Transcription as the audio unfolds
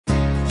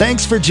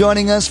Thanks for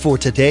joining us for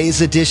today's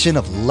edition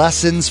of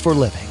Lessons for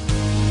Living.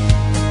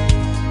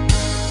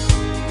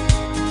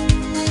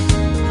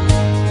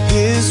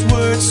 His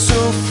word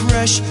so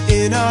fresh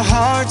in our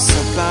hearts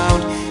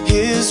abound.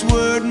 His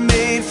word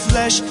made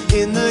flesh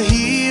in the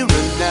here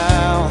and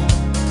now.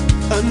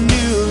 A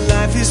new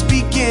life is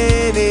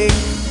beginning.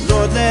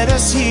 Lord, let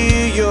us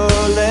hear your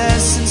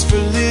lessons for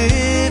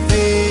living.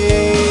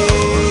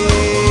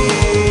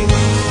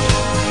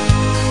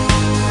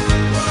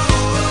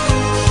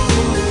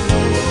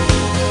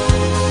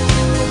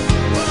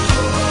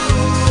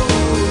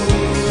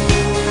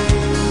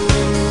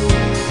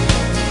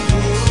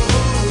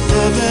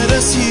 Lord, let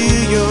us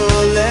hear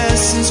your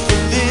lessons for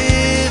living.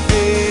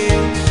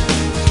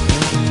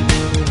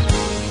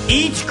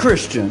 Each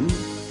Christian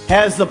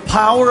has the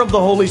power of the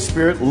Holy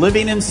Spirit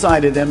living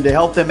inside of them to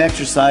help them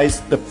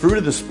exercise the fruit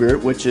of the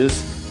Spirit, which is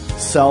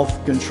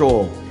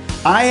self-control.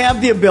 I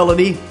have the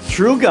ability,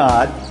 through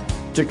God,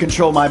 to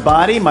control my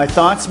body, my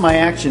thoughts, my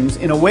actions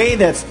in a way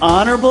that's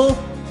honorable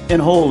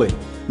and holy.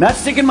 Not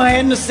sticking my head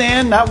in the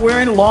sand, not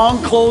wearing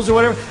long clothes or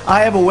whatever. I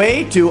have a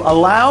way to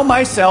allow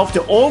myself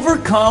to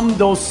overcome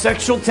those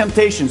sexual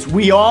temptations.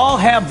 We all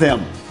have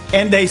them,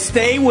 and they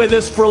stay with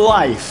us for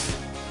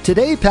life.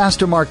 Today,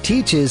 Pastor Mark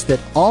teaches that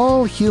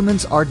all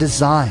humans are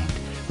designed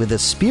with a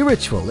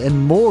spiritual and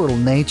moral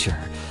nature.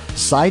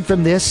 Aside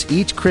from this,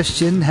 each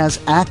Christian has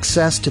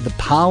access to the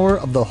power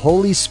of the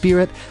Holy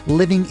Spirit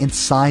living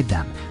inside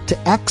them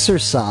to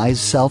exercise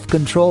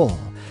self-control.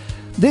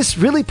 This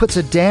really puts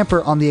a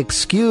damper on the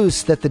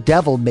excuse that the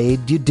devil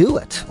made you do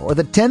it, or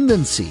the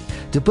tendency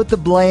to put the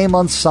blame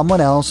on someone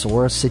else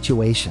or a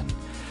situation.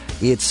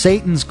 It's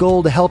Satan's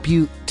goal to help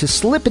you to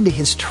slip into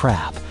his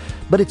trap,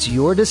 but it's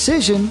your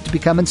decision to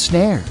become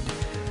ensnared.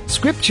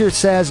 Scripture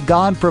says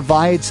God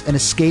provides an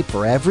escape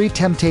for every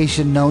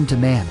temptation known to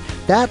man.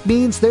 That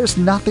means there's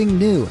nothing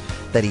new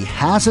that he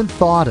hasn't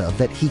thought of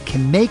that he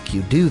can make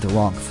you do the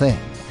wrong thing.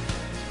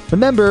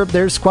 Remember,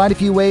 there's quite a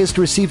few ways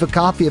to receive a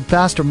copy of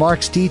Pastor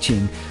Mark's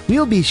teaching.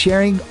 We'll be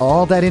sharing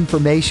all that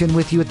information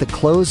with you at the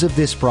close of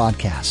this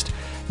broadcast.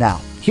 Now,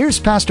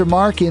 here's Pastor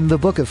Mark in the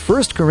book of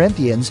 1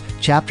 Corinthians,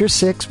 chapter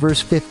 6,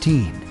 verse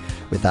 15,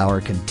 with our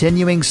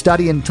continuing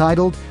study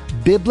entitled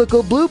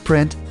Biblical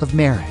Blueprint of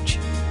Marriage.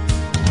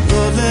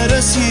 Lord, let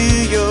us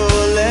hear your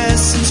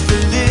lessons for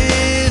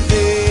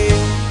living.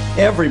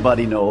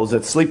 Everybody knows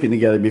that sleeping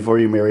together before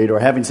you're married or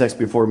having sex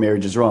before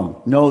marriage is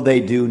wrong. No, they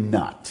do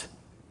not.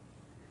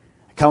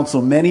 I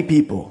counsel many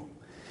people.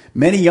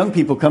 Many young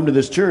people come to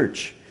this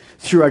church.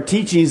 Through our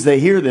teachings, they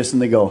hear this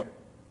and they go,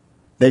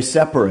 they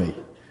separate.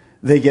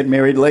 They get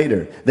married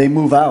later. They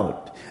move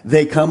out.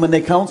 They come and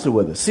they counsel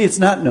with us. See, it's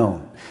not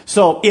known.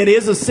 So it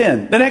is a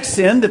sin. The next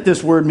sin that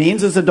this word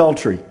means is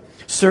adultery.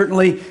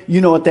 Certainly, you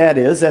know what that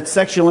is. That's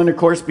sexual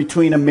intercourse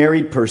between a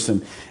married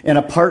person and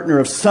a partner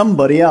of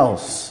somebody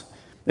else.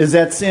 Is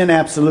that sin?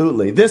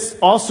 Absolutely. This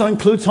also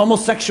includes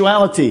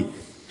homosexuality,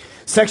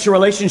 sexual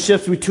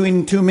relationships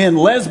between two men,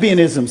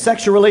 lesbianism,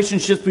 sexual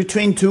relationships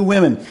between two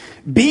women,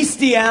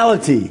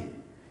 bestiality.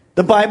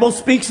 The Bible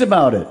speaks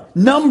about it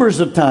numbers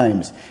of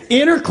times.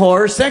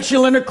 Intercourse,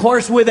 sexual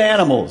intercourse with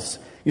animals.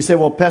 You say,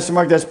 well, Pastor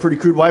Mark, that's pretty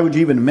crude. Why would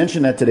you even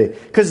mention that today?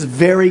 Because it's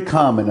very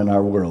common in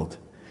our world.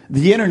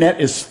 The internet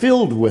is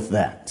filled with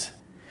that.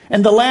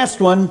 And the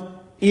last one,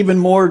 even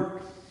more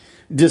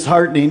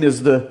disheartening,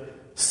 is the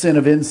sin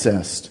of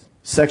incest,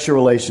 sexual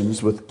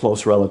relations with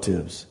close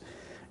relatives.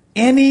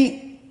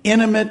 Any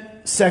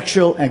intimate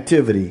sexual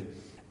activity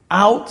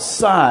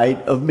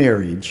outside of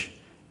marriage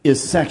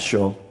is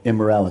sexual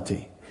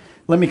immorality.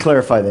 Let me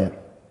clarify that.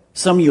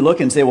 Some of you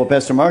look and say, well,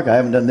 Pastor Mark, I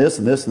haven't done this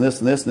and this and this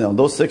and this. And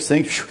those 6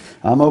 things,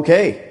 I'm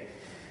okay.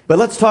 But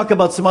let's talk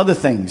about some other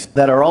things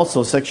that are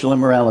also sexual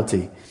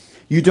immorality.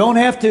 You don't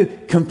have to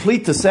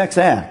complete the sex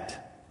act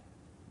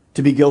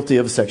to be guilty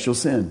of sexual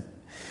sin.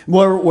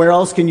 Where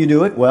else can you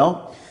do it?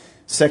 Well,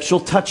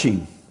 sexual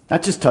touching.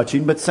 Not just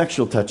touching, but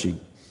sexual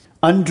touching.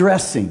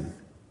 Undressing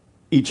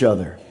each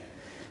other.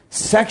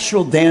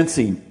 Sexual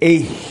dancing, a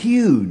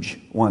huge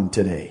one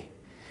today.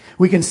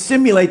 We can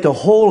simulate the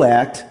whole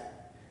act,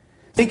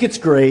 think it's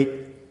great.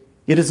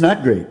 It is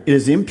not great. It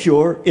is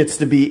impure. It's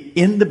to be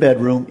in the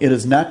bedroom. It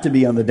is not to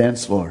be on the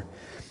dance floor.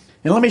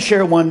 And let me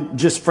share one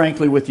just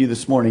frankly with you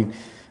this morning.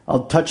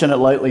 I'll touch on it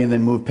lightly and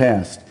then move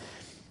past.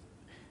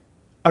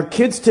 Our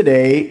kids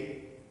today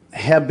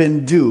have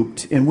been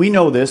duped, and we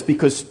know this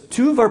because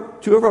two of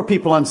our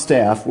people on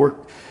staff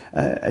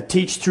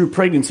teach through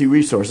Pregnancy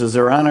Resources.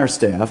 They're on our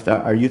staff,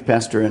 our youth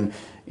pastor and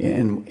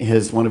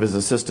one of his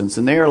assistants,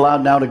 and they are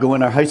allowed now to go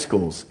in our high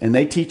schools, and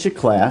they teach a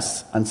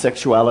class on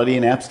sexuality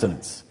and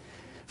abstinence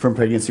from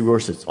Pregnancy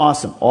Resources.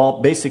 Awesome.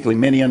 All basically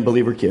many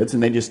unbeliever kids,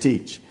 and they just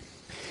teach.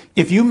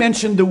 If you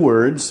mention the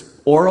words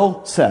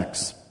oral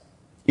sex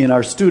in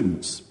our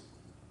students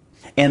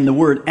and the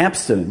word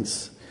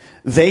abstinence,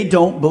 they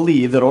don't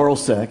believe that oral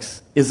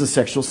sex is a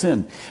sexual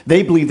sin.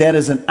 They believe that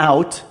is an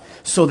out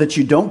so that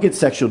you don't get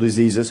sexual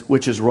diseases,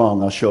 which is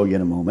wrong. I'll show you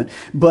in a moment.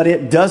 But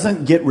it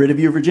doesn't get rid of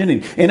your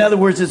virginity. In other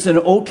words, it's an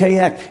okay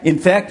act. In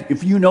fact,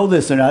 if you know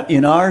this or not,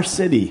 in our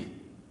city,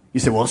 You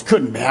say, well, this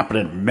couldn't happen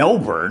in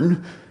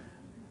Melbourne.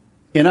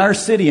 In our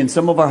city, in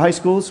some of our high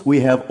schools,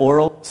 we have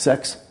oral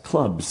sex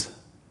clubs.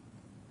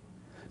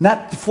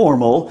 Not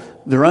formal,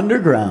 they're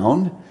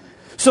underground.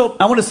 So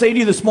I want to say to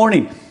you this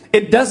morning,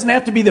 it doesn't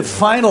have to be the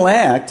final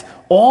act.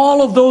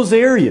 All of those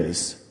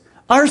areas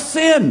are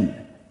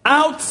sin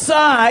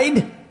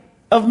outside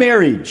of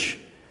marriage.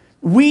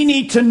 We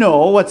need to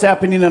know what's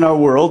happening in our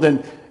world,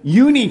 and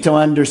you need to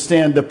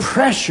understand the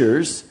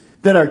pressures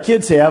that our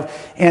kids have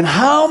and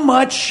how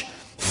much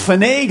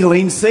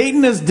finagling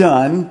Satan has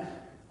done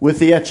with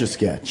the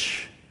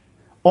Etch-a-Sketch.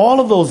 All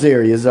of those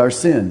areas are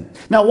sin.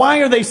 Now, why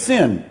are they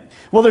sin?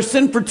 Well, they're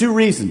sin for two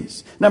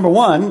reasons. Number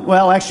one,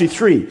 well, actually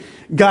three.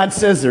 God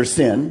says they're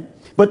sin.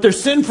 But they're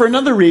sin for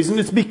another reason.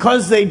 It's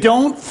because they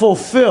don't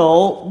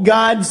fulfill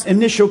God's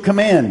initial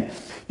command.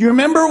 You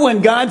remember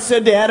when God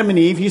said to Adam and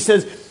Eve, he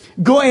says,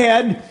 go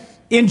ahead,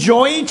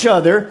 enjoy each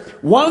other.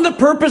 One of the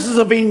purposes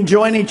of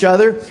enjoying each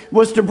other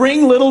was to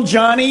bring little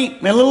Johnny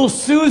and little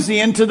Susie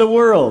into the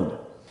world.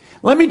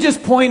 Let me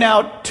just point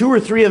out two or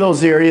three of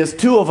those areas.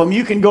 Two of them.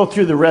 You can go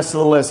through the rest of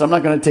the list. I'm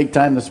not going to take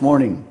time this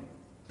morning.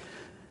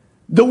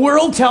 The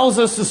world tells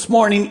us this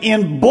morning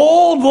in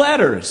bold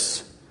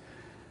letters,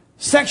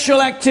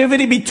 sexual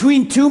activity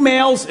between two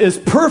males is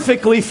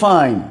perfectly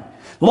fine.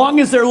 Long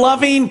as they're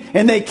loving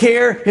and they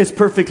care, it's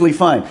perfectly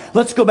fine.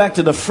 Let's go back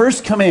to the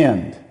first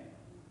command.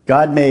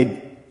 God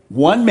made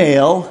one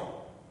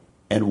male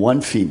and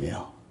one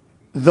female.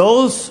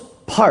 Those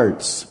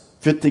parts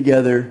fit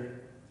together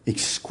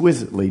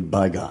exquisitely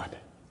by God.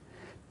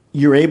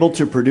 You're able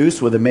to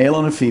produce with a male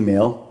and a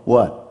female,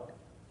 what?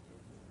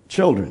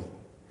 Children.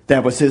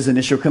 That was his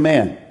initial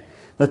command.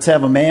 Let's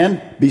have a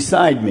man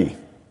beside me.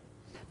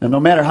 Now, no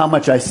matter how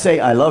much I say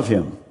I love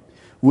him,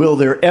 will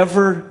there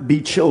ever be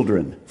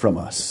children from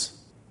us?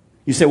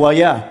 You say, well,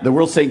 yeah, the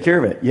world's taking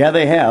care of it. Yeah,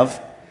 they have.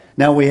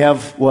 Now we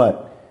have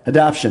what?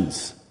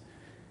 Adoptions.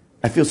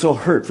 I feel so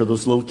hurt for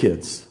those little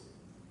kids.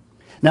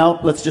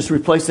 Now, let's just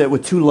replace that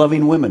with two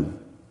loving women.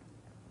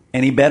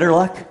 Any better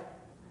luck?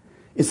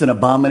 It's an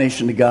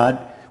abomination to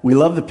God. We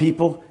love the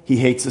people. He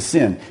hates the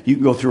sin. You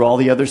can go through all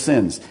the other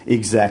sins.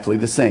 Exactly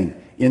the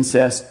same.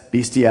 Incest,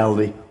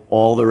 bestiality,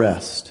 all the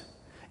rest.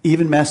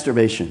 Even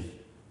masturbation.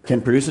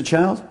 Can produce a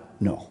child?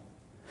 No.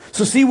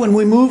 So see, when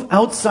we move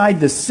outside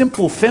the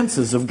simple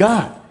fences of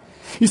God,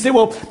 you say,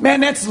 well,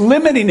 man, that's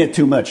limiting it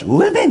too much.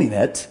 Limiting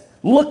it?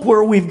 Look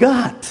where we've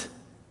got.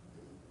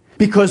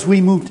 Because we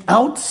moved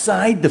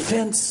outside the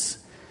fence.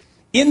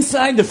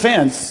 Inside the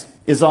fence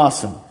is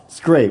awesome.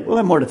 It's great. We'll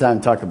have more time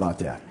to talk about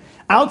that.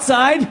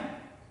 Outside,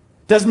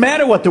 doesn't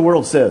matter what the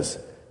world says.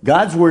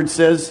 God's word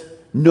says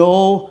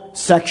no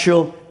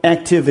sexual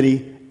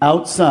activity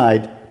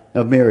outside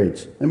of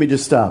marriage. Let me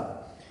just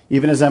stop.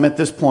 Even as I'm at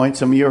this point,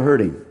 some of you are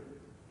hurting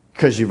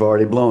because you've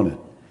already blown it.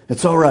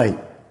 It's all right.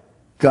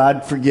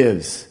 God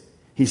forgives.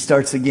 He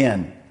starts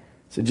again.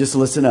 So just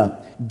listen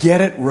up.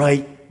 Get it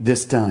right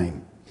this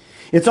time.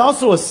 It's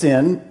also a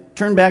sin.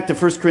 Turn back to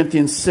 1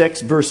 Corinthians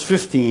 6, verse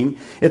 15.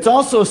 It's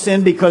also a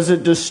sin because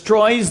it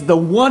destroys the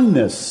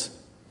oneness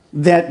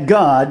that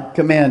God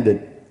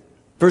commanded.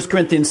 1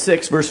 Corinthians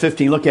 6, verse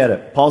 15. Look at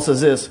it. Paul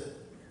says this.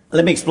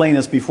 Let me explain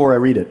this before I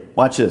read it.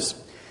 Watch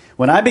this.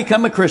 When I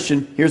become a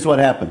Christian, here's what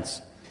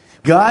happens.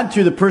 God,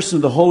 through the person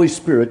of the Holy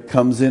Spirit,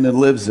 comes in and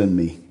lives in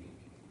me.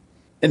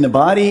 In the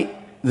body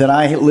that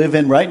I live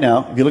in right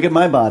now, if you look at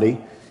my body,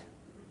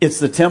 it's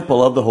the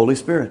temple of the Holy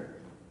Spirit.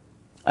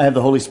 I have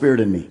the Holy Spirit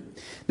in me.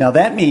 Now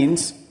that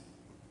means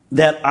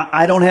that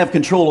I don't have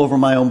control over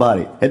my own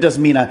body. It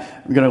doesn't mean I'm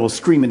going to go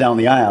screaming down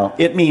the aisle.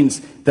 It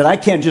means that I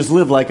can't just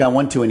live like I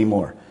want to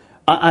anymore.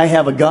 I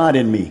have a God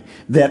in me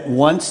that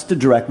wants to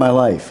direct my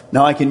life.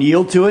 Now I can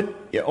yield to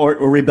it or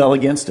rebel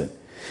against it.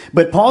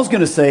 But Paul's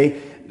going to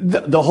say,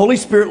 the Holy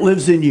Spirit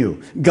lives in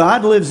you.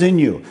 God lives in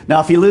you.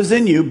 Now if he lives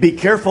in you, be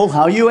careful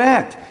how you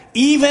act.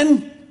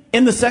 Even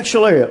in the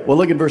sexual area. Well,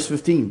 look at verse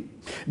 15.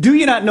 Do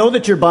you not know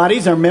that your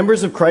bodies are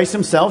members of Christ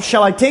himself?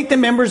 Shall I take the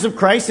members of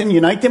Christ and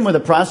unite them with a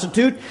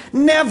prostitute?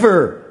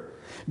 Never.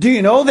 Do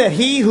you know that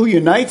he who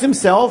unites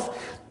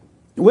himself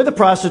with a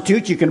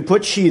prostitute, you can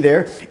put she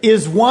there,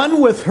 is one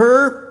with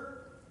her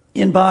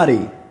in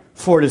body?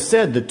 For it is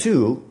said the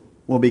two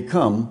will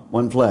become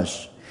one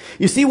flesh.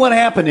 You see, what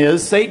happened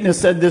is, Satan has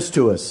said this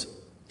to us.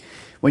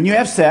 When you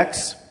have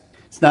sex,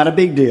 it's not a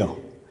big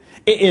deal.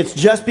 It's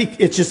just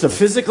a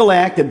physical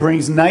act that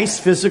brings nice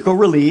physical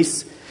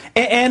release.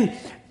 And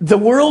the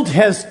world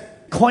has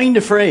coined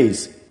a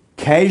phrase,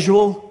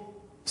 casual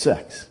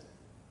sex.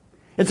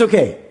 It's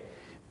okay.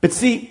 But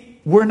see,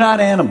 we're not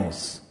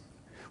animals.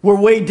 We're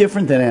way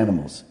different than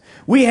animals.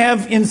 We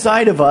have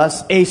inside of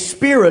us a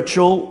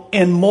spiritual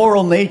and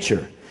moral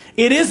nature.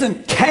 It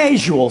isn't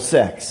casual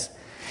sex.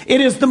 It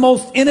is the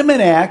most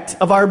intimate act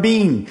of our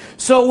being.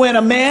 So when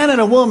a man and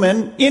a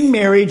woman in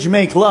marriage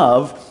make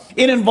love,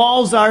 it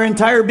involves our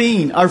entire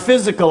being, our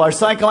physical, our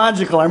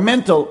psychological, our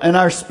mental, and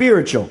our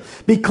spiritual.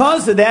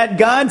 Because of that,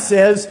 God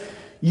says,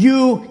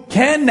 you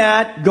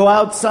cannot go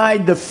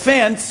outside the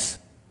fence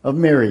of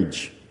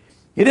marriage.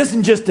 It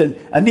isn't just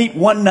a neat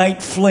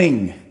one-night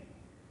fling.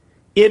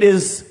 It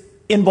is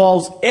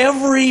involves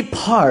every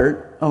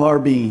part of our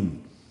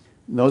being.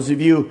 Those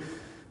of you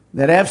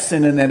that have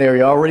sin in that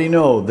area already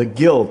know the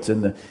guilt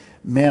and the,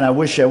 man, I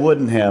wish I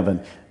wouldn't have.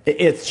 And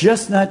it's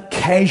just not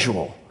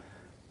casual.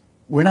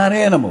 We're not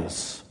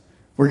animals.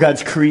 We're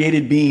God's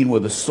created being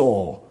with a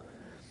soul.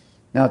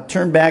 Now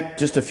turn back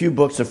just a few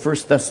books of 1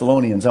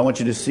 Thessalonians. I want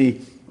you to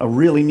see a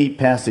really neat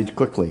passage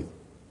quickly.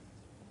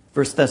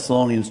 1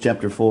 Thessalonians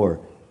chapter 4.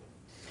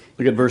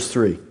 Look at verse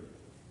 3.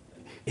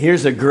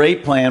 Here's a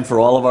great plan for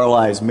all of our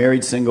lives,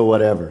 married, single,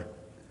 whatever.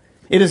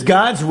 It is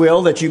God's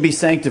will that you be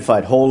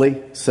sanctified,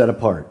 holy, set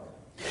apart.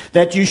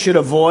 That you should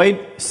avoid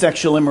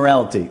sexual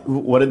immorality.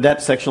 What did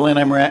that sexual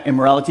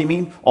immorality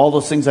mean? All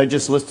those things I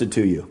just listed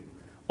to you.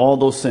 All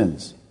those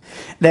sins.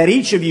 That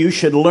each of you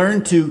should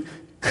learn to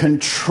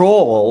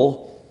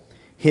control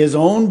his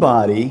own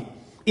body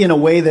in a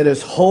way that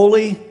is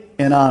holy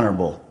and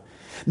honorable.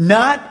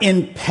 Not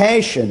in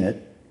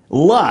passionate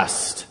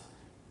lust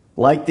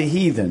like the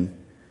heathen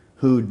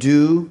who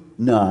do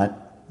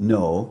not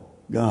know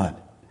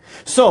God.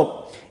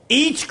 So,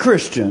 each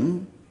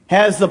Christian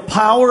has the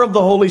power of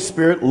the Holy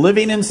Spirit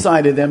living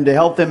inside of them to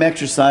help them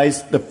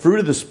exercise the fruit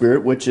of the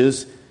Spirit, which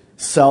is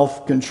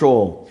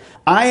self-control.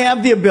 I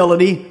have the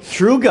ability,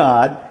 through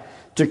God,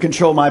 to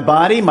control my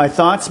body, my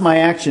thoughts, my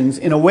actions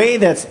in a way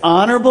that's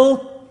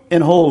honorable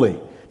and holy.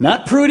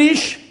 Not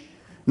prudish,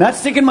 not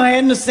sticking my head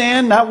in the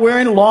sand, not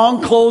wearing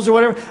long clothes or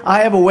whatever.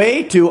 I have a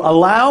way to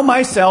allow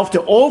myself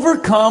to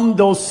overcome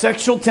those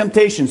sexual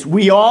temptations.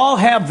 We all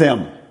have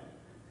them.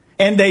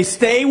 And they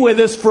stay with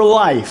us for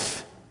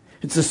life.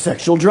 It's a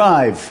sexual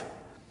drive.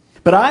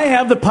 But I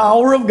have the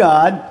power of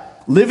God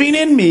living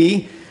in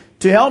me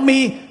to help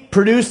me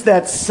produce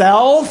that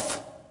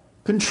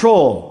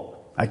self-control.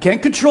 I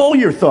can't control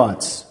your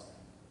thoughts.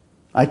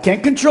 I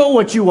can't control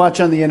what you watch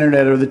on the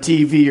internet or the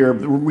TV or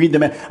read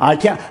them. I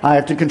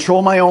have to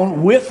control my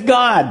own with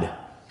God.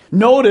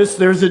 Notice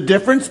there's a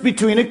difference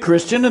between a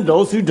Christian and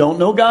those who don't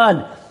know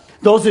God.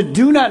 Those that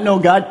do not know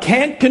God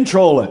can't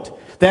control it.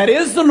 That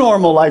is the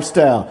normal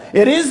lifestyle.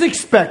 It is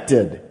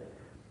expected.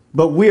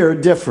 But we're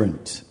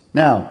different.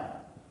 Now,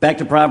 back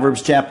to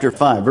Proverbs chapter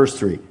 5, verse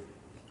 3.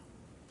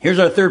 Here's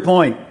our third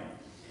point.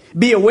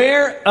 Be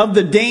aware of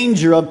the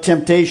danger of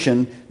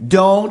temptation.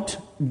 Don't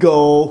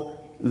go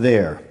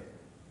there.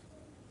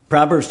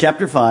 Proverbs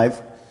chapter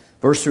 5,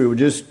 verse 3. We'll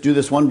just do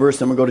this one verse,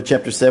 then we'll go to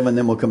chapter 7,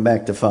 then we'll come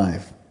back to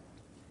 5.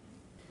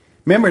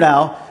 Remember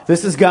now,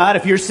 this is God.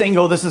 If you're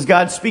single, this is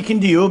God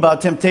speaking to you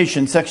about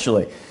temptation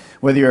sexually,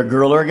 whether you're a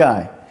girl or a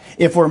guy.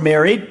 If we're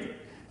married,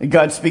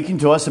 God's speaking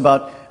to us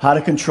about how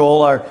to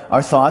control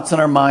our thoughts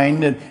and our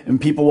mind and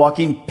people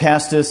walking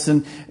past us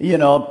and,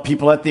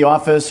 people at the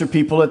office or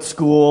people at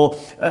school,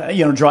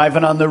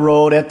 driving on the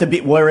road, at the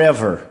beach,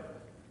 wherever.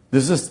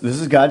 This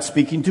is God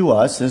speaking to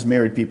us as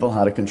married people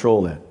how to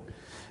control that.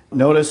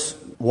 Notice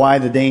why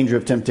the danger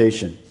of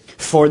temptation.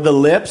 For the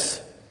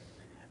lips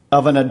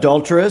of an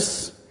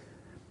adulteress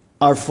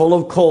are full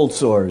of cold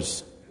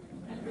sores.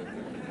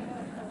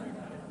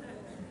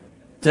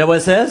 Is that what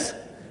it says?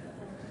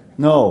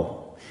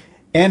 No.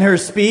 And her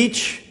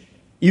speech,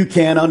 you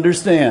can't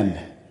understand.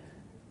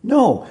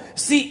 No.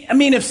 See,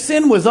 if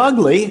sin was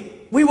ugly,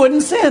 we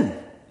wouldn't sin.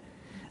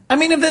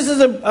 If this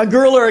is a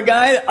girl or a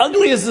guy,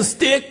 ugly as a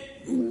stick,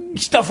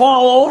 stuff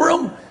all over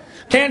them,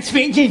 can't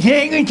speak,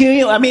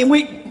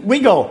 we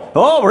go,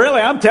 oh,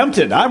 really, I'm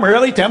tempted. I'm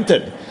really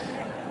tempted.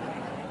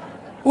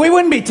 We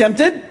wouldn't be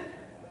tempted.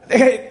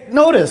 Hey,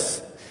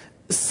 notice,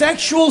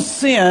 sexual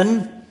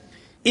sin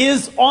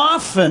is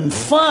often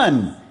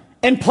fun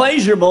and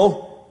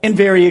pleasurable and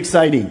very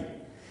exciting.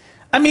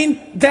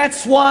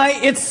 That's why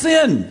it's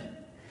sin.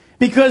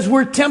 Because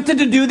we're tempted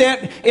to do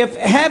that. If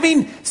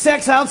having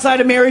sex outside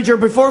of marriage or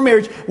before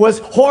marriage was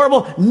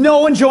horrible,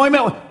 no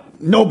enjoyment,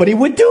 nobody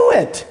would do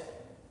it.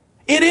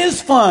 It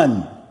is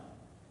fun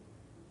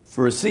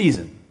for a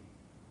season.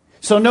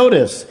 So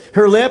notice,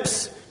 her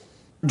lips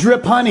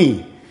drip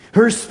honey.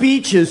 Her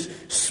speech is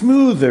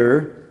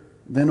smoother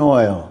than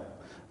oil.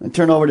 And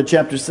turn over to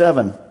chapter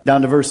 7,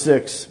 down to verse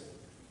 6.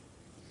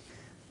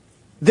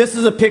 This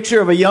is a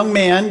picture of a young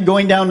man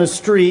going down the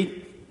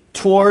street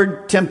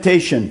toward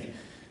temptation.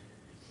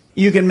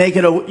 You can make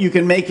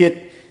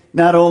it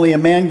not only a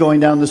man going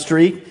down the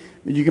street,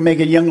 but you can make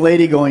it a young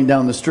lady going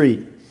down the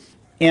street.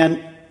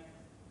 And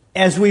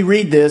as we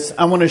read this,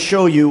 I want to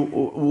show you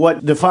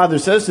what the father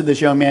says to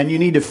this young man. You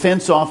need to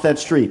fence off that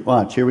street.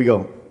 Watch, here we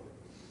go.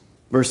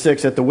 Verse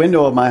 6, at the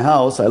window of my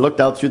house, I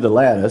looked out through the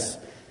lattice.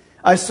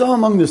 I saw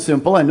among the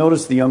simple, I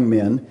noticed the young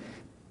men,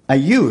 a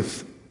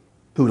youth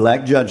who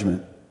lacked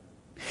judgment.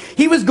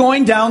 He was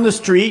going down the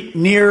street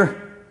near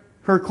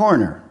her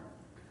corner,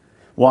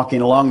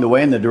 walking along the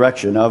way in the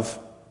direction of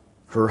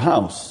her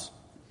house.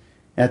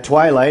 At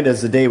twilight,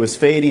 as the day was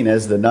fading,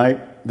 as the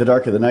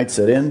dark of the night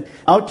set in,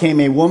 out came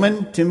a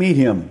woman to meet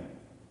him,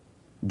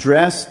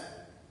 dressed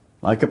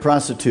like a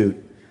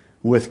prostitute,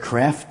 with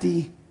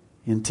crafty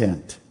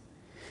intent.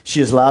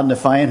 She is loud and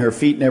defiant. Her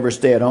feet never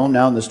stay at home,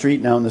 now in the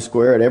street, now in the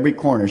square. At every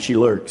corner she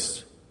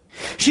lurks.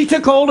 She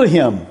took hold of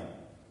him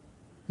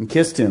and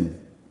kissed him.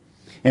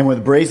 And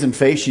with brazen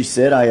face she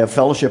said, I have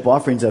fellowship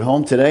offerings at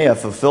home today. I have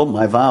fulfilled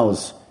my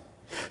vows.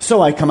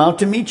 So I come out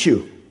to meet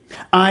you.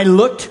 I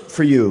looked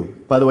for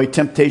you. By the way,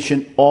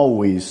 temptation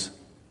always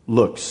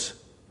looks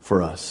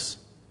for us.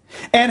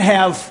 And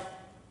have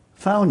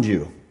found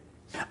you.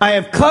 I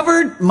have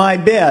covered my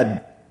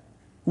bed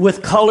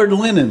with colored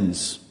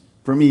linens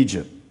from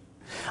Egypt.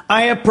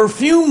 I have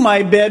perfumed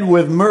my bed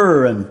with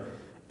myrrh and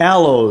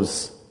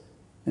aloes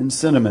and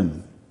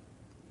cinnamon.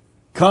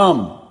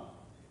 Come,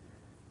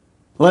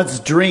 let's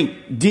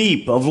drink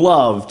deep of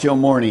love till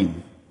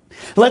morning.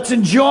 Let's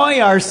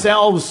enjoy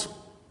ourselves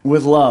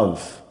with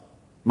love.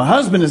 My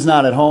husband is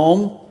not at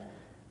home.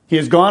 He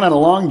has gone on a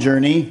long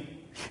journey.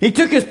 He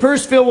took his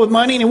purse filled with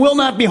money and will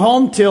not be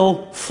home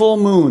till full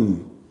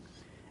moon.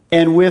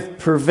 And with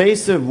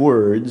pervasive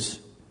words,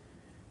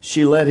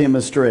 she led him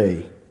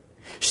astray.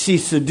 She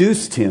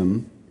seduced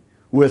him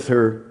with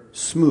her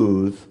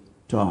smooth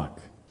talk.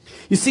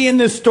 You see, in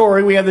this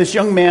story, we have this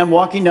young man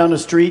walking down the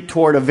street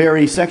toward a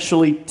very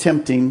sexually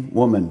tempting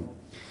woman.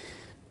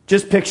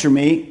 Just picture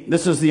me.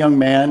 This is the young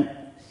man.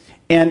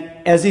 And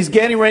as he's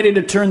getting ready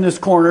to turn this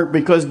corner,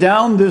 because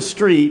down this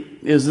street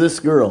is this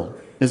girl,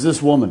 is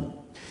this woman.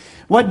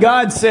 What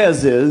God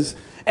says is,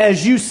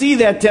 as you see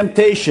that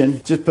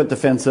temptation, just put the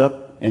fence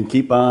up and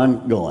keep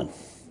on going.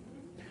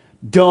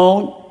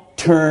 Don't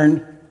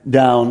turn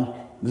down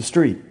the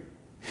street.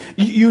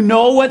 You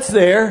know what's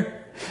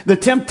there. The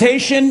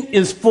temptation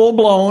is full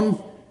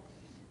blown.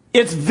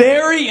 It's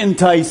very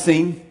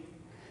enticing.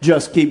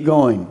 Just keep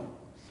going.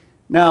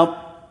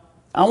 Now,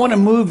 I want to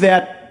move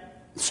that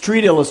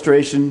street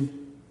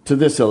illustration to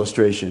this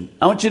illustration.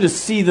 I want you to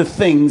see the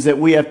things that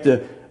we have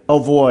to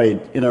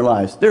avoid in our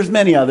lives. There's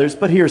many others,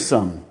 but here's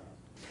some.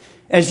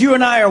 As you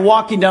and I are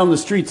walking down the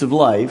streets of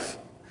life,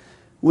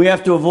 we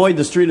have to avoid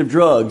the street of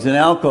drugs and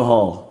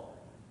alcohol.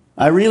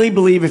 I really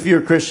believe if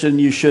you're a Christian,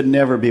 you should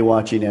never be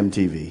watching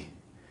MTV.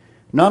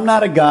 Now, I'm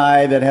not a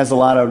guy that has a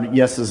lot of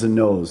yeses and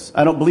nos.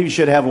 I don't believe you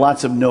should have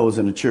lots of nos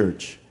in a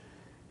church,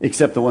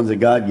 except the ones that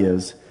God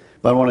gives.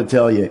 But I want to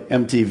tell you,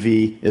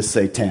 MTV is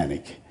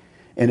satanic.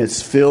 And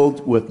it's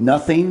filled with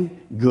nothing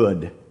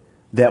good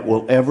that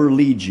will ever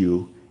lead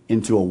you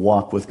into a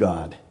walk with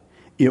God.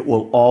 It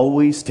will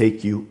always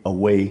take you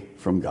away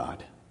from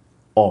God.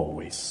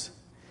 Always.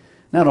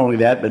 Not only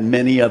that, but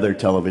many other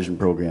television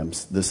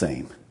programs the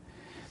same.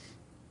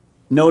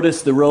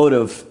 Notice the road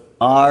of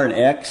R and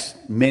X,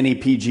 many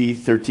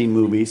PG-13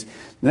 movies.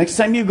 The next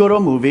time you go to a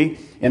movie,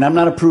 and I'm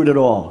not a prude at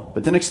all,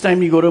 but the next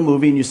time you go to a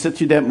movie and you sit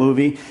through that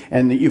movie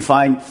and you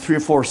find 3 or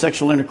 4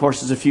 sexual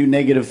intercourses, a few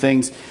negative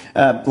things,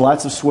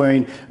 lots of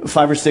swearing,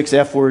 5 or 6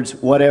 F words,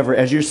 whatever,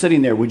 as you're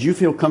sitting there, would you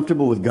feel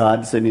comfortable with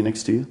God sitting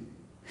next to you?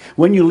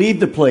 When you leave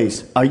the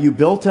place, are you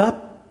built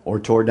up or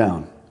tore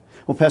down?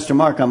 Well, Pastor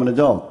Mark, I'm an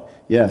adult.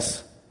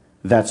 Yes,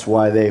 that's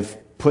why they've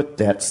put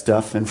that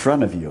stuff in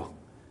front of you.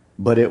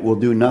 But it will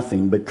do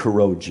nothing but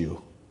corrode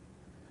you.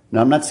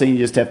 Now, I'm not saying you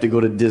just have to go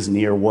to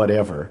Disney or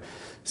whatever.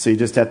 So you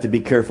just have to be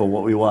careful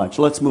what we watch.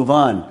 Let's move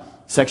on.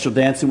 Sexual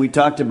dancing we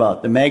talked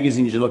about. The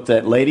magazines you looked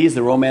at. Ladies,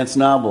 the romance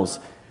novels.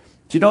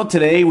 Do you know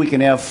today we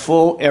can have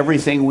full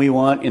everything we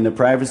want in the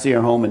privacy of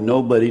our home and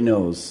nobody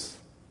knows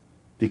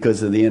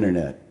because of the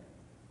internet?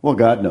 Well,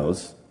 God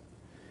knows.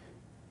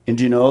 And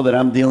do you know that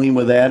I'm dealing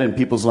with that in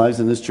people's lives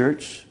in this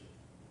church?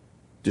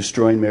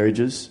 Destroying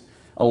marriages.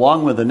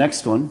 Along with the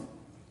next one.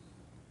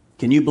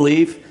 Can you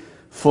believe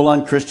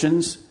full-on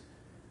Christians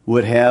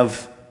would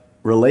have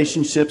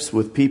relationships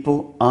with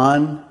people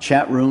on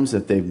chat rooms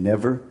that they've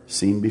never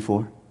seen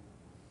before?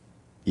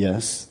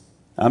 Yes,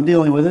 I'm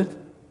dealing with it.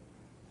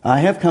 I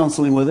have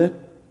counseling with it.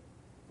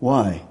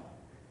 Why?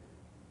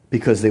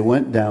 Because they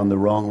went down the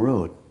wrong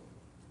road.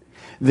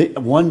 The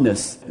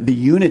oneness, the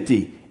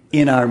unity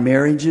in our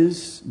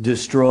marriages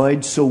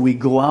destroyed, so we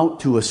go out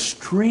to a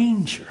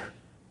stranger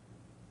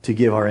to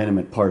give our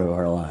intimate part of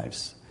our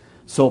lives.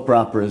 Soap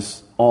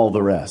operas, all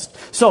the rest.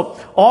 So,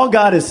 all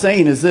God is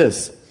saying is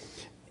this.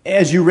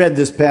 As you read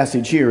this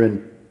passage here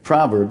in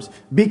Proverbs,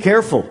 be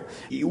careful.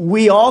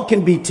 We all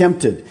can be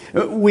tempted.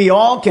 We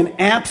all can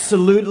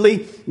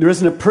absolutely, there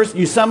isn't a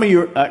person, some of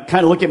you kind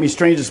of look at me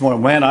strange this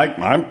morning. Man,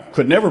 I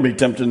could never be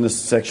tempted in this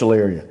sexual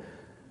area.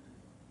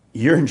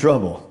 You're in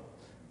trouble.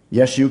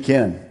 Yes, you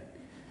can.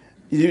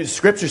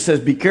 Scripture says,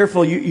 be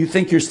careful. You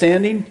think you're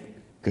standing?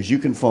 Because you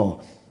can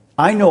fall.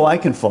 I know I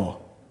can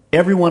fall.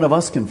 Every one of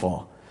us can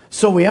fall.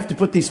 So we have to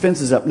put these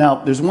fences up.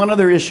 Now, there's one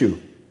other issue.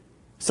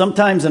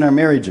 Sometimes in our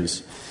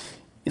marriages,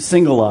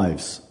 single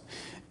lives,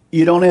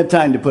 you don't have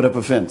time to put up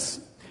a fence.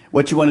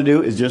 What you want to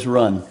do is just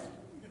run.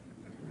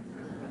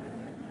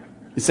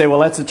 You say, well,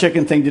 that's a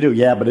chicken thing to do.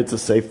 Yeah, but it's a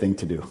safe thing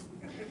to do.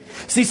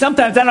 See,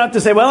 sometimes I don't have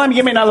to say, well,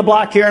 give me another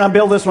block here and I'll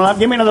build this one up.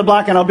 Give me another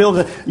block and I'll build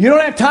it. You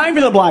don't have time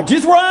for the block.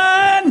 Just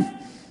run!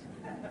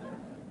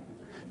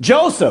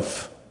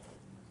 Joseph,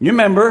 you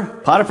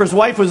remember, Potiphar's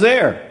wife was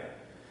there.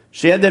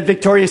 She had that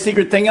Victoria's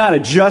Secret thing on.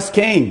 It just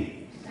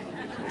came.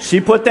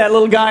 She put that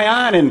little guy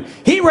on and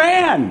he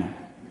ran.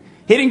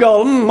 He didn't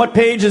go, what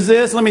page is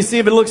this? Let me see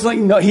if it looks like...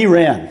 No, he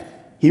ran.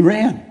 He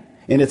ran.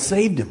 And it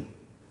saved him.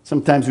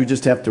 Sometimes we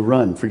just have to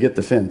run. Forget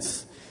the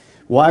fence.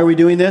 Why are we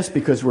doing this?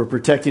 Because we're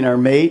protecting our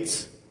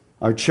mates,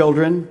 our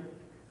children,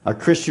 our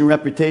Christian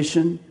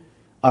reputation,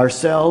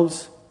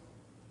 ourselves,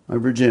 our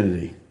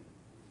virginity.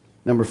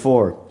 Number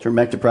 4, turn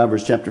back to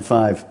Proverbs chapter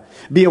 5.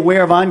 Be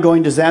aware of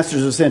ongoing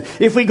disasters of sin.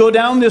 If we go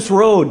down this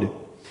road,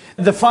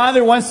 the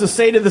father wants to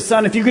say to the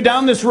son, if you go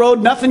down this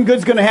road, nothing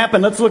good's going to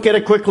happen. Let's look at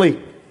it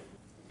quickly.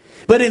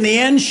 But in the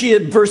end,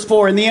 verse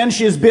 4, in the end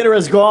she is bitter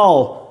as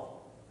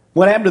gall.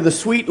 What happened to the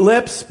sweet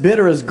lips?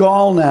 Bitter as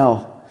gall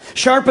now.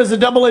 Sharp as a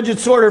double-edged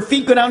sword. Her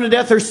feet go down to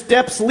death. Her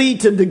steps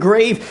lead to the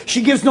grave.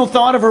 She gives no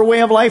thought of her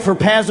way of life. Her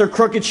paths are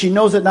crooked. She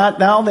knows it not.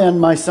 Now then,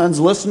 my sons,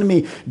 listen to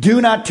me.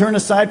 Do not turn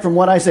aside from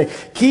what I say.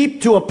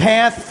 Keep to a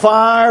path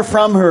far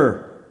from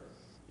her.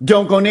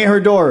 Don't go near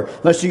her door,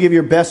 lest you give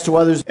your best to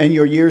others and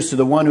your years to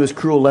the one who is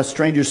cruel, lest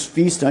strangers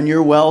feast on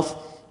your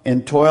wealth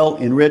and toil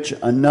enrich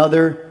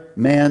another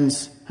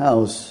man's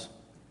house.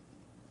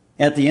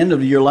 At the end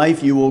of your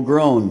life, you will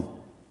groan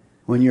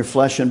when your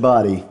flesh and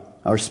body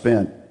are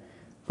spent.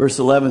 Verse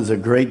 11 is a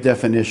great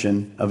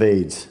definition of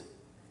AIDS.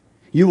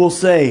 You will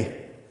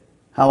say,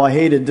 how I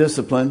hated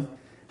discipline,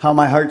 how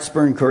my heart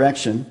spurned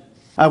correction.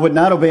 I would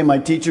not obey my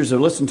teachers or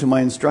listen to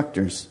my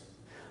instructors.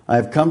 I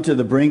have come to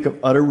the brink of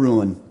utter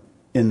ruin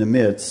in the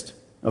midst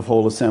of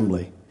whole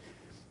assembly.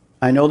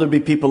 I know there'll be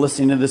people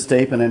listening to this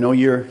tape, and I know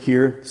you're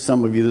here,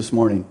 some of you this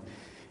morning.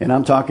 And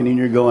I'm talking and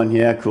you're going,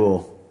 yeah,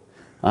 cool.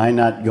 I'm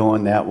not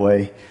going that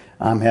way.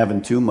 I'm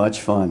having too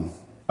much fun.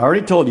 I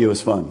already told you it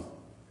was fun.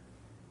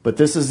 But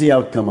this is the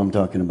outcome I'm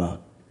talking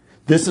about.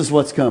 This is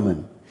what's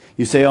coming.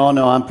 You say, oh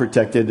no, I'm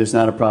protected. There's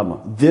not a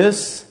problem.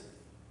 This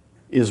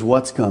is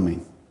what's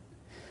coming.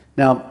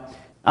 Now,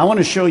 I want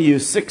to show you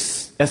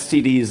 6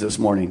 STDs this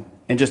morning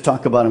and just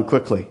talk about them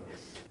quickly.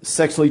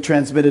 Sexually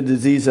transmitted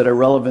diseases that are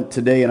relevant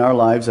today in our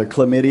lives are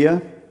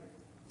chlamydia,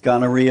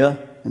 gonorrhea,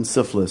 and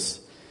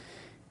syphilis.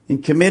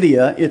 In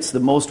chlamydia, it's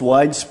the most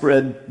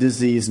widespread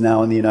disease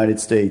now in the United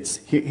States.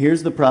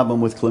 Here's the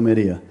problem with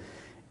chlamydia.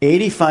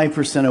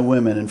 85% of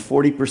women and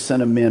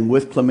 40% of men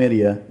with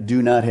chlamydia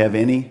do not have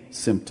any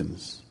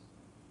symptoms.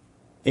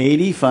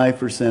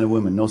 85% of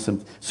women, no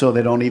symptoms. So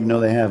they don't even know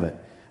they have it.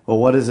 Well,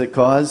 what does it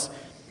cause?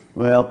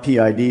 Well,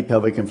 PID,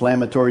 pelvic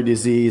inflammatory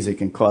disease. It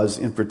can cause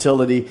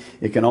infertility.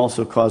 It can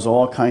also cause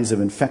all kinds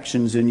of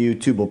infections in you,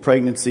 tubal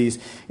pregnancies,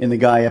 in the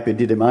guy,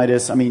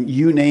 epididymitis. I mean,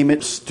 you name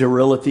it,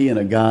 sterility in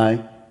a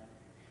guy.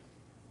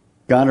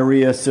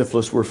 Gonorrhea,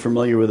 syphilis, we're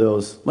familiar with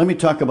those. Let me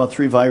talk about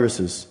 3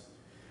 viruses.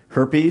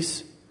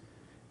 Herpes,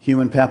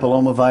 human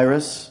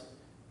papillomavirus,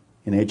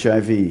 and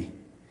HIV. Do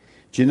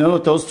you know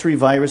that those 3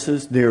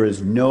 viruses, there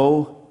is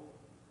no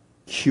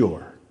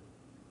cure?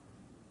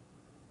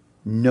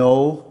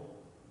 No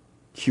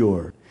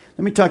cure.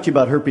 Let me talk to you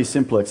about herpes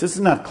simplex. This is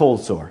not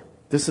cold sore.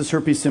 This is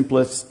herpes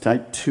simplex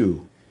type 2.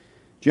 Do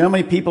you know how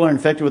many people are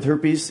infected with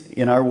herpes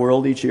in our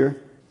world each year?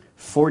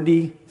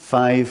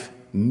 45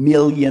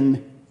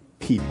 million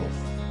people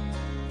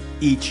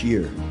each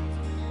year.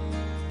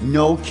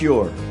 No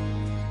cure.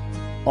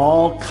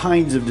 All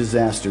kinds of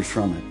disasters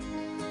from it.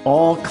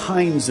 All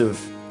kinds of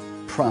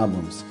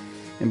problems.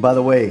 And by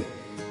the way,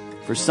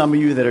 for some of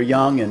you that are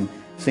young and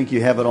think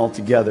you have it all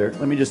together,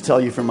 let me just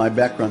tell you from my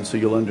background so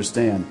you'll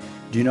understand.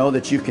 Do you know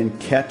that you can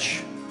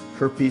catch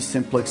herpes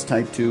simplex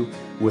type 2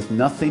 with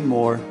nothing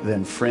more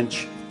than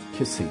French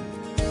kissing?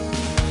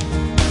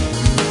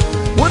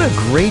 What a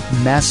great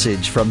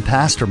message from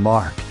Pastor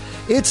Mark.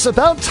 It's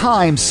about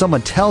time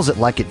someone tells it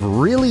like it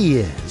really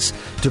is,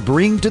 to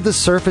bring to the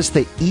surface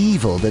the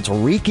evil that's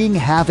wreaking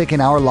havoc in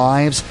our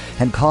lives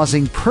and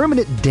causing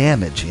permanent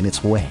damage in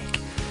its wake.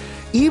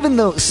 Even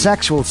though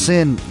sexual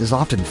sin is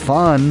often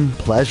fun,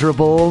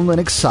 pleasurable, and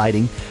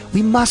exciting,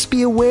 we must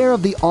be aware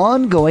of the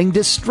ongoing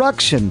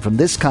destruction from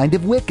this kind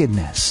of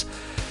wickedness.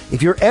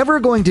 If you're ever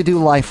going to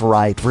do life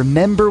right,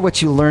 remember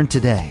what you learned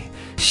today.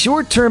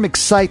 Short-term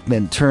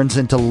excitement turns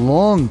into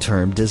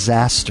long-term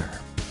disaster.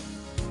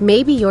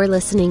 Maybe you're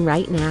listening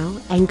right now,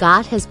 and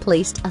God has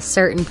placed a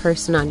certain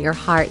person on your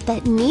heart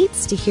that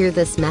needs to hear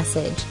this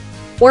message.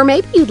 Or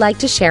maybe you'd like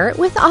to share it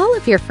with all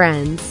of your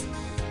friends.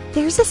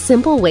 There's a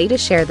simple way to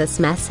share this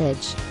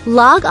message.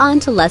 Log on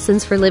to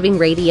Lessons for Living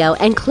Radio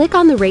and click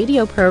on the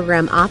radio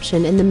program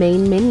option in the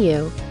main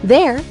menu.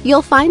 There,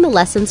 you'll find the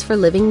Lessons for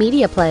Living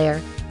media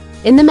player.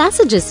 In the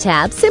Messages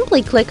tab,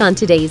 simply click on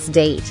today's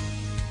date.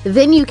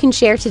 Then you can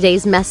share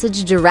today's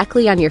message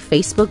directly on your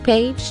Facebook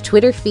page,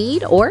 Twitter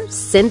feed, or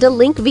send a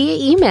link via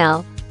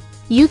email.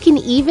 You can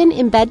even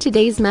embed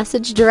today's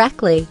message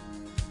directly.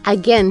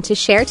 Again, to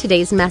share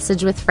today's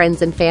message with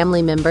friends and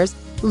family members,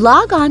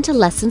 log on to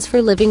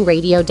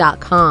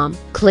lessonsforlivingradio.com.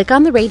 Click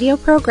on the radio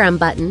program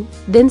button,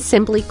 then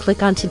simply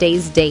click on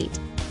today's date.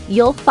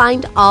 You'll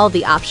find all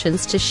the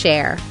options to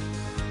share.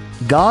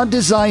 God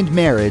designed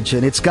marriage,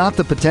 and it's got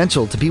the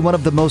potential to be one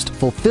of the most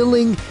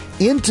fulfilling,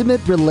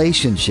 intimate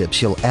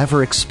relationships you'll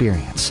ever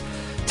experience.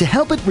 To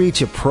help it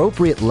reach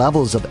appropriate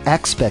levels of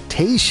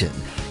expectation,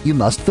 you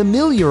must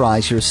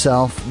familiarize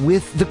yourself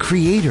with the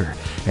Creator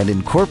and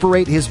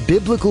incorporate His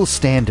biblical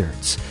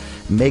standards.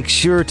 Make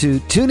sure to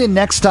tune in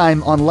next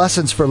time on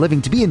Lessons for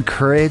Living to be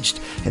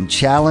encouraged and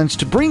challenged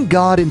to bring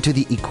God into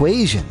the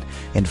equation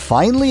and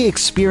finally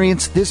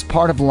experience this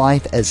part of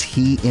life as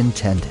He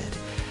intended.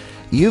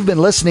 You've been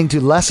listening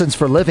to Lessons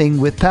for Living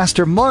with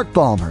Pastor Mark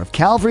Balmer of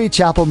Calvary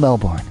Chapel,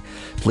 Melbourne.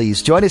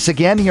 Please join us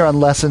again here on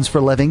Lessons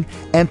for Living,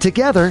 and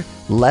together,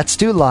 let's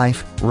do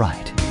life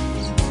right.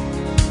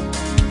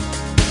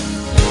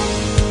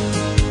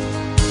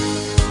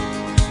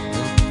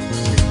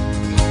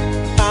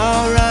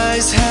 Our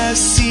eyes have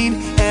seen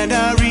and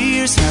our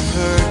ears have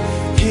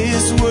heard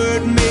His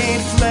word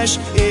made flesh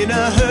in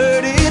a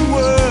hurting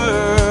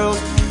world.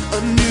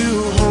 A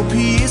new hope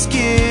He is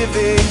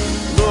giving.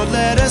 Lord,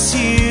 let us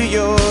hear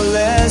your